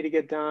 tasks we need to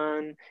get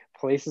done,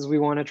 places we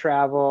want to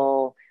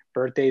travel,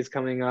 birthdays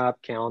coming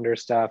up, calendar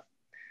stuff,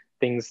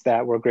 things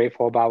that we're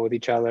grateful about with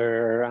each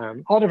other,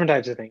 all different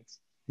types of things.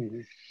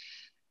 Mhm.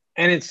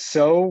 And it's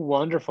so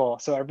wonderful.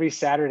 So every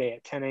Saturday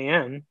at 10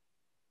 a.m.,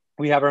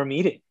 we have our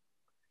meeting.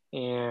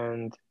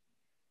 And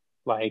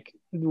like,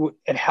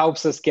 it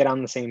helps us get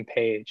on the same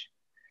page.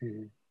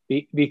 Mhm.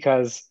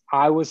 Because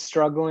I was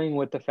struggling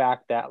with the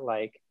fact that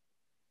like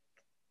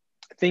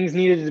things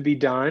needed to be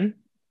done,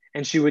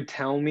 and she would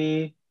tell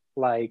me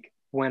like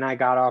when I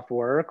got off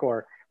work,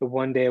 or the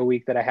one day a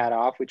week that I had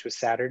off, which was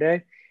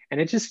Saturday,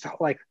 and it just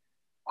felt like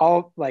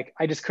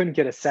I just couldn't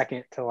get a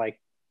second to like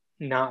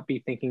not be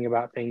thinking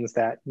about things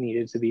that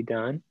needed to be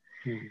done.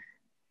 Mhm.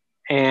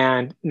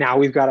 And now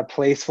we've got a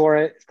place for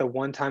it. It's the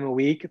one time a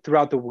week.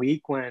 Throughout the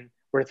week when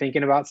we're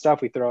thinking about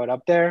stuff, we throw it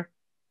up there.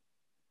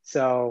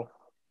 So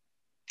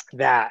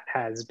that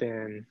has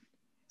been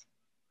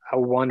a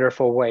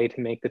wonderful way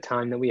to make the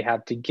time that we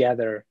have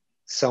together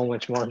so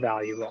much more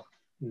valuable.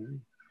 Mhm.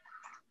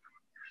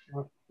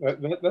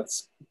 Well,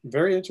 that's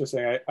very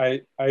interesting.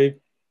 I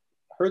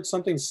heard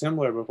something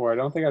similar before. I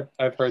don't think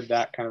I've heard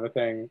that kind of a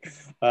thing.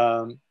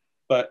 Um,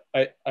 but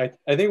I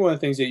think one of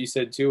the things that you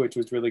said too, which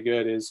was really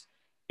good,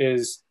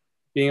 is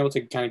being able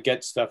to kind of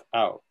get stuff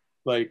out,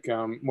 like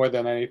more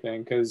than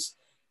anything. Because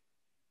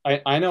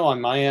I know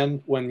on my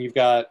end, when you've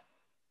got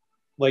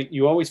like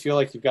you always feel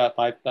like you've got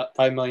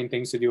 5 million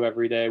things to do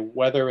every day,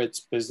 whether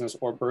it's business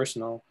or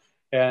personal,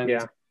 and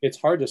Yeah.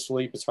 it's hard to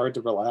sleep, it's hard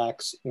to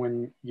relax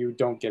when you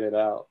don't get it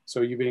out.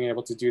 So you being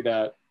able to do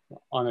that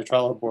on a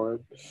Trello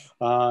board,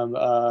 and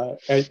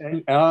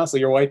honestly,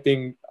 your wife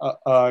being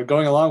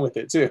going along with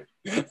it too.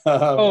 um,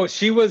 Oh,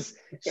 she was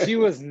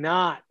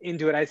not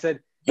into it. I said,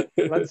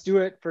 let's do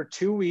it for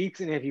 2 weeks,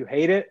 and if you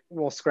hate it,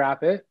 we'll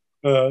scrap it.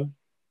 uh,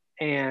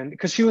 And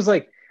because she was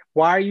like,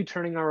 why are you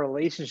turning our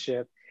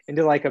relationship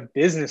into like a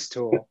business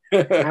tool?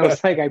 And I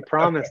was like, I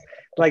promise,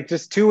 like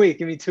just 2 weeks,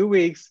 give me 2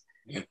 weeks.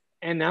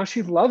 And now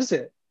she loves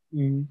it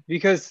mm,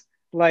 because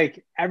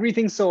like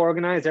everything's so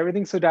organized,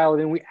 everything's so dialed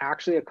in. We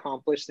actually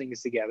accomplish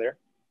things together,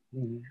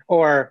 mm,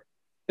 or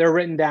they're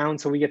written down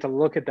so we get to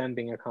look at them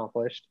being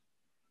accomplished.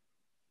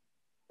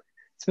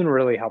 It's been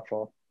really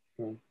helpful.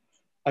 mm.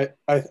 I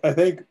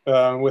think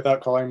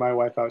without calling my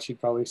wife out, she'd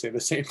probably say the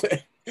same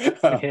thing.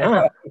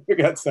 Yeah. We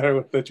got started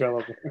with the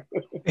Trello board.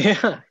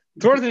 Yeah.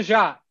 It's worth a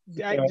shot.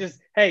 I just,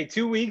 hey,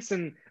 2 weeks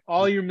and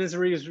all your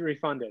misery is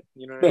refunded.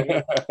 You know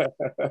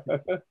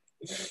what I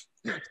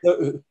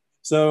mean?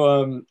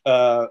 So,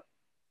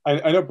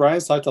 I know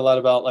Brian's talked a lot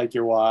about like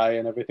your why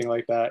and everything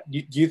like that.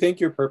 Do you think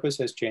your purpose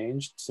has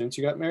changed since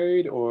you got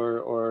married,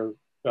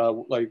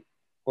 like,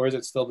 or is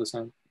it still the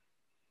same?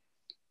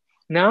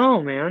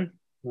 No, man.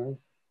 No?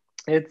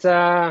 It's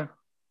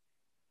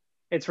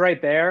it's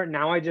right there.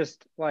 Now I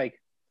just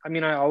like, I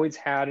mean, I always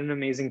had an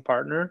amazing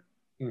partner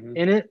Mm-hmm.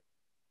 in it.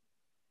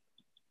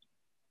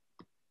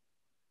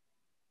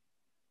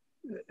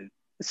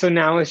 So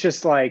now it's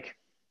just like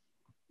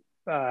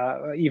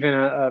even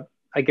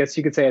I guess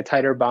you could say a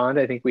tighter bond.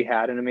 I think we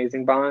had an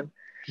amazing bond.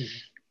 Mm-hmm.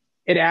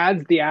 It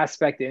adds the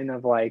aspect in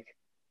of like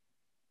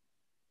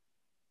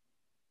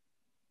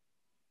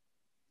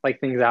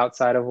things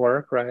outside of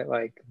work, right?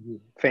 Like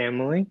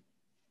family,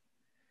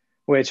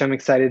 which I'm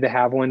excited to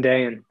have one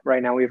day. And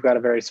right now we've got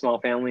a very small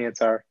family.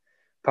 It's our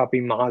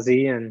puppy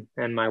Mozzie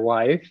and my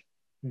wife.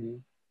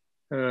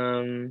 Mm-hmm.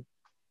 Um,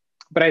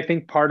 but I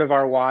think part of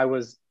our why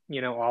was,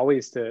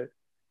 always to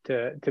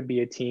be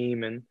a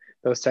team and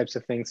those types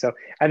of things. So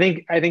I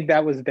think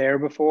that was there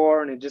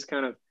before, and it just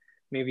kind of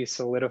maybe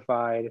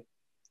solidified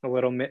a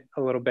little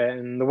bit.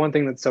 And the one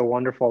thing that's so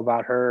wonderful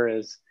about her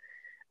is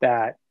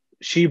that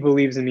she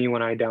believes in me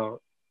when I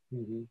don't.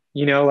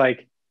 Mm-hmm.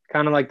 Like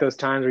kind of like those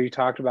times where you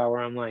talked about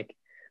where I'm like,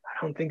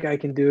 I don't think I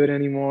can do it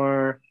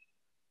anymore.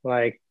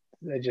 Like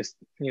I just,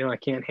 I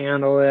can't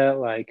handle it.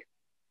 Like,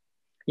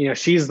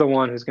 she's the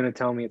one who's going to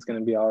tell me it's going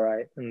to be all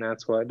right. And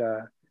that's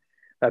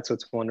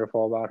what's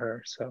wonderful about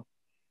her. So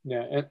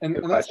Yeah, Good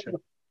and question.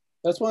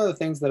 that's one of the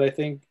things that I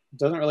think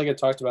doesn't really get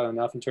talked about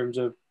enough in terms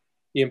of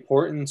the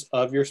importance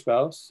of your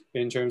spouse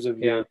in terms of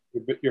Yeah.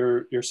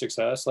 your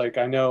success. Like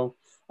I know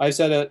I've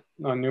said it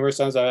on numerous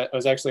times. I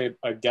was actually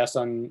a guest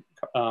on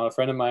a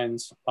friend of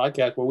mine's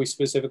podcast where we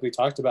specifically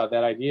talked about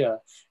that idea.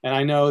 And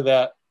I know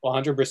that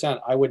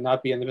 100% I would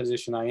not be in the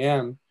position I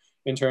am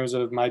in terms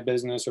of my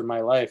business or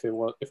my life if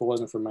it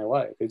wasn't for my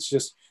wife. It's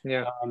just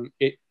Yeah.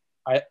 it.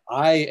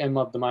 I am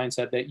of the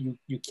mindset that you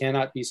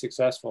cannot be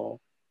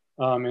successful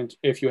and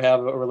if you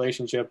have a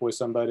relationship with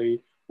somebody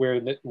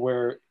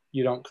where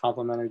you don't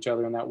complement each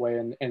other in that way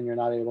and you're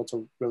not able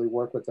to really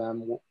work with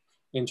them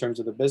in terms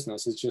of the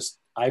business, it's just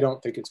I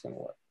don't think it's going to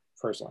work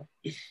personally.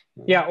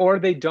 Yeah. Or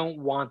they don't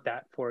want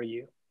that for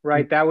you,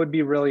 right? That would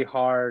be really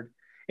hard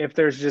if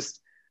there's just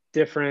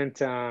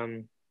different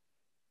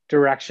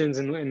directions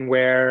in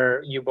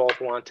where you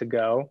both want to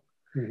go.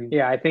 Mm-hmm.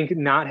 Yeah. I think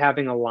not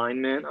having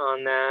alignment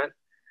on that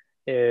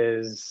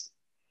is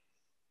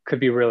could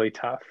be really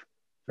tough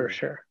for Yeah,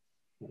 sure.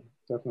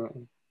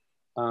 definitely.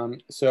 I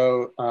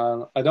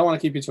don't want to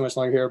keep you too much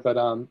longer here,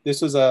 but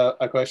this was a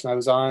question. I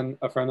was on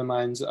a friend of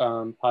mine's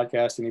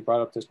podcast and he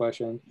brought up this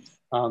question.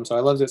 So I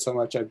loved it so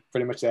much, I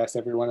pretty much asked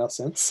everyone else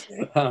since.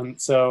 I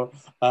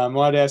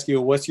wanted to ask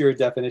you, what's your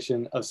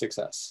definition of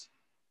success?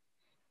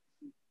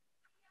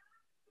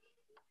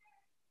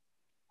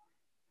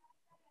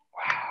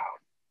 Wow.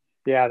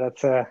 Yeah,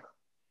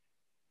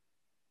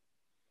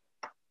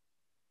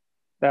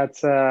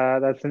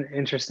 that's an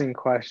interesting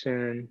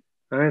question.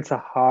 And it's a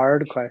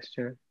hard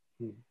question.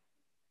 Hmm.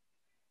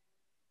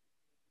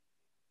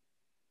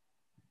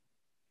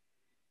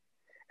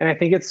 And I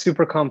think it's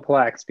super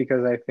complex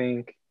because I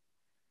think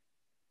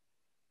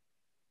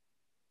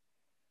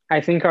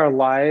our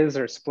lives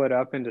are split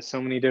up into so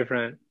many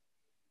different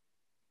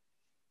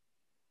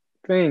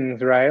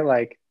things, right?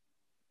 Like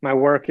my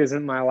work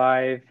isn't my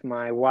life,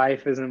 my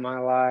wife isn't my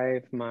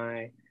life,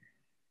 my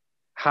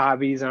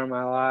hobbies aren't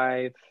my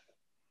life.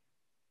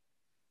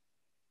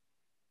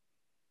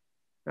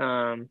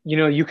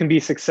 You can be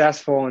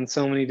successful in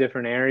so many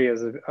different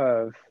areas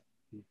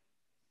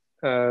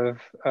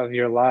of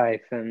your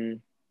life.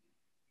 And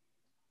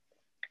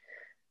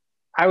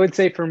I would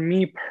say for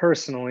me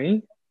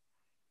personally,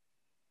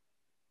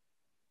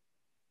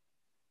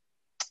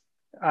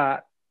 uh,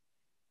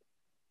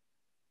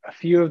 a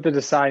few of the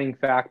deciding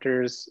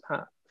factors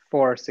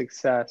for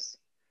success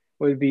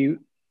would be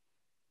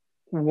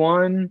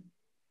one,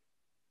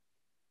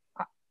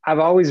 I've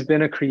always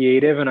been a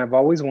creative and I've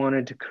always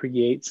wanted to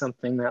create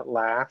something that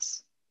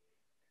lasts,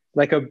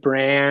 like a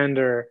brand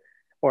or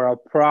a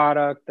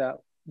product that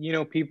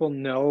people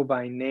know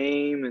by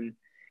name and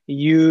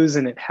use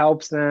and it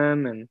helps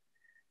them and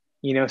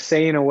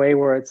say in a way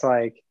where it's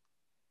like,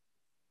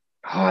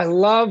 oh, I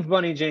love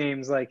Bunny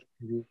James. Like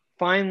Mhm.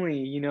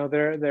 finally,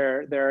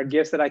 there are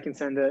gifts that I can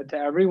send to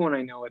everyone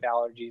I know with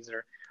allergies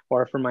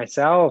or for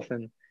myself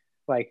and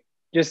like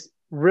just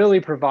really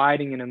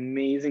providing an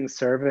amazing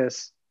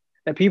service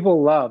that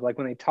people love. Like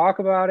when they talk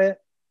about it,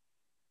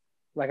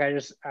 like I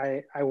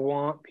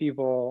want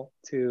people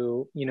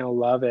to,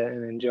 love it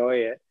and enjoy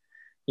it.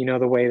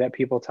 The way that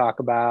people talk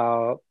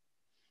about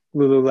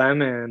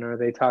Lululemon or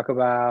they talk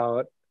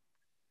about,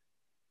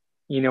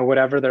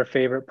 whatever their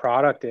favorite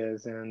product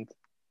is. And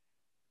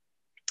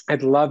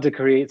I'd love to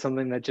create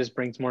something that just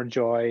brings more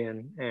joy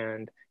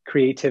and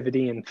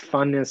creativity and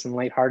funness and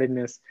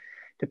lightheartedness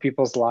to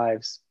people's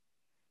lives.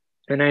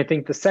 And I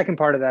think the second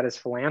part of that is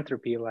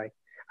philanthropy. Like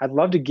I'd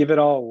love to give it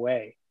all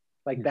away.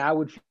 Like that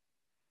would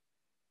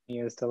me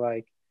is to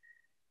like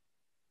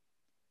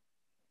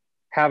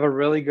have a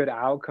really good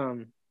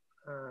outcome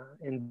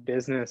in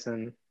business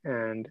and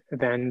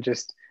then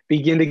just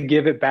begin to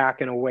give it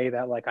back in a way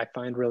that like I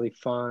find really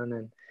fun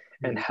and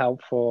Mhm.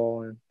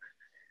 helpful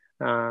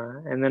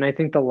and then I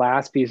think the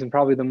last piece and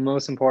probably the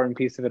most important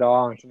piece of it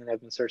all and something I've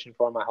been searching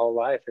for my whole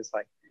life is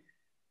like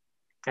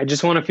I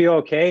just want to feel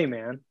okay,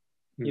 man.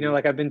 Mhm.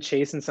 Like I've been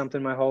chasing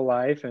something my whole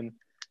life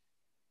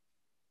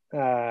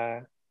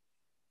uh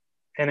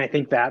and I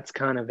think that's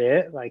kind of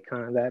it, like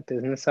kind of that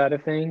business side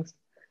of things.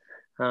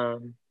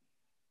 Um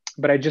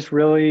but I just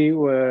really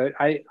would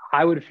I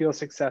would feel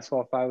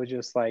successful if I was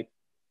just like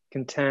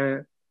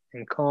content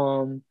and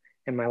calm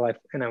in my life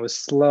and I was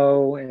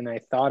slow and I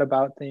thought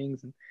about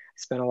things and I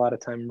spent a lot of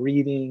time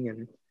reading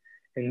and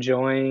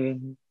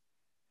enjoying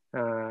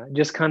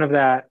just kind of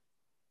that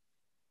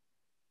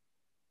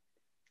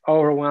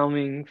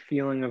overwhelming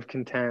feeling of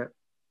content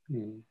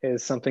Mhm.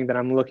 is something that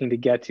I'm looking to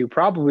get to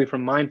probably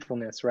from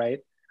mindfulness, right?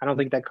 I don't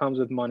think that comes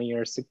with money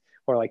or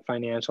like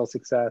financial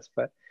success,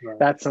 but Right.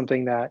 that's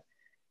something that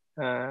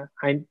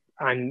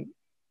I'm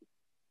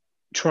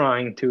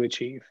trying to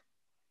achieve.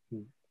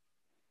 Mhm.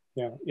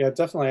 Yeah,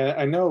 definitely.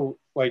 I know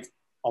like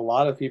a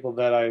lot of people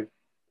that I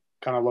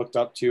kind of looked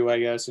up to, I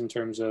guess, in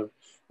terms of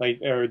like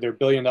their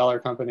billion-dollar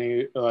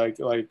company,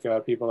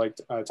 people like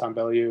Tom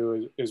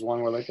Bellew is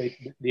one where like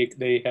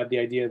they have the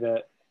idea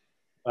that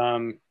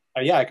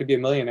yeah, I could be a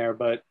millionaire,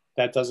 but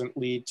that doesn't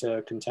lead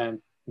to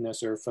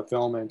contentness or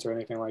fulfillment or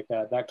anything like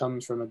that. That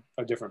comes from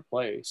a different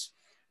place.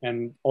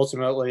 and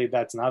ultimately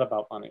that's not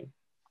about money.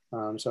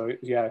 So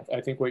yeah,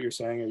 I think what you're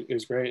saying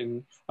is great,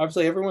 and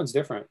obviously everyone's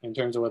different in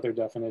terms of what their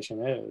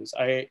definition is.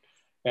 I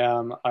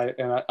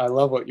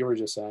love what you were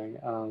just saying,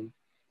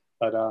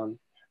 but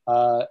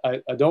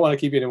I don't want to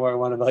keep you anymore. I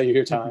want to value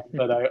your time,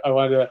 but I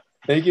wanted to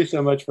thank you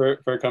so much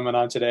for coming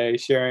on today,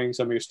 sharing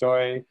some of your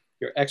story,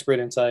 your expert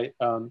insight.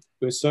 It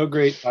was so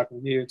great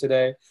talking to you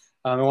today.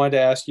 I wanted to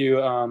ask you,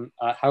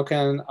 how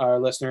can our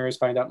listeners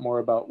find out more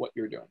about what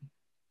you're doing?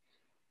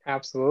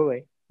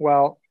 Absolutely.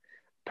 Well,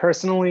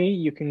 personally,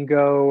 you can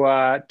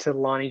go to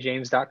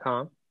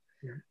lonniejames.com.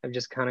 I've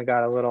just kind of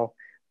got a little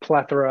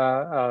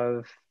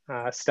plethora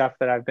of stuff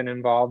that I've been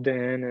involved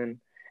in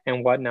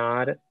and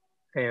whatnot.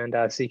 And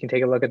so you can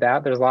take a look at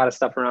that. There's a lot of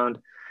stuff around,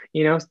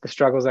 the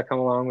struggles that come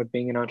along with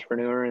being an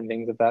entrepreneur and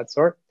things of that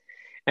sort.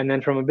 And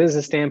then from a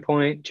business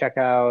standpoint, check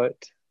out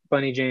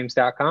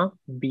bunnyjames.com,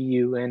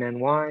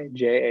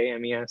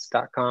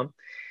 BUNNYJAMES.com.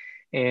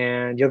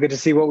 And you'll get to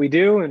see what we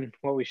do and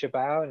what we ship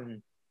out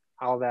and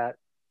all that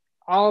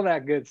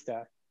good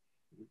stuff.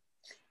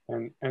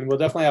 And we'll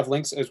definitely have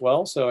links as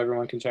well, so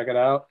everyone can check it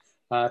out.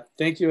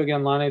 Thank you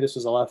again, Lonnie. This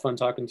was a lot of fun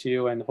talking to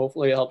you, and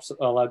hopefully it helps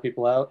a lot of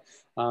people out.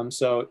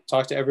 So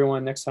talk to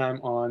everyone next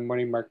time on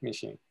Morning Marketing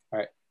Machine. All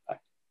right, bye.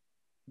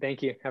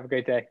 Thank you. Have a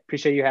great day.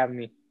 Appreciate you having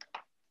me.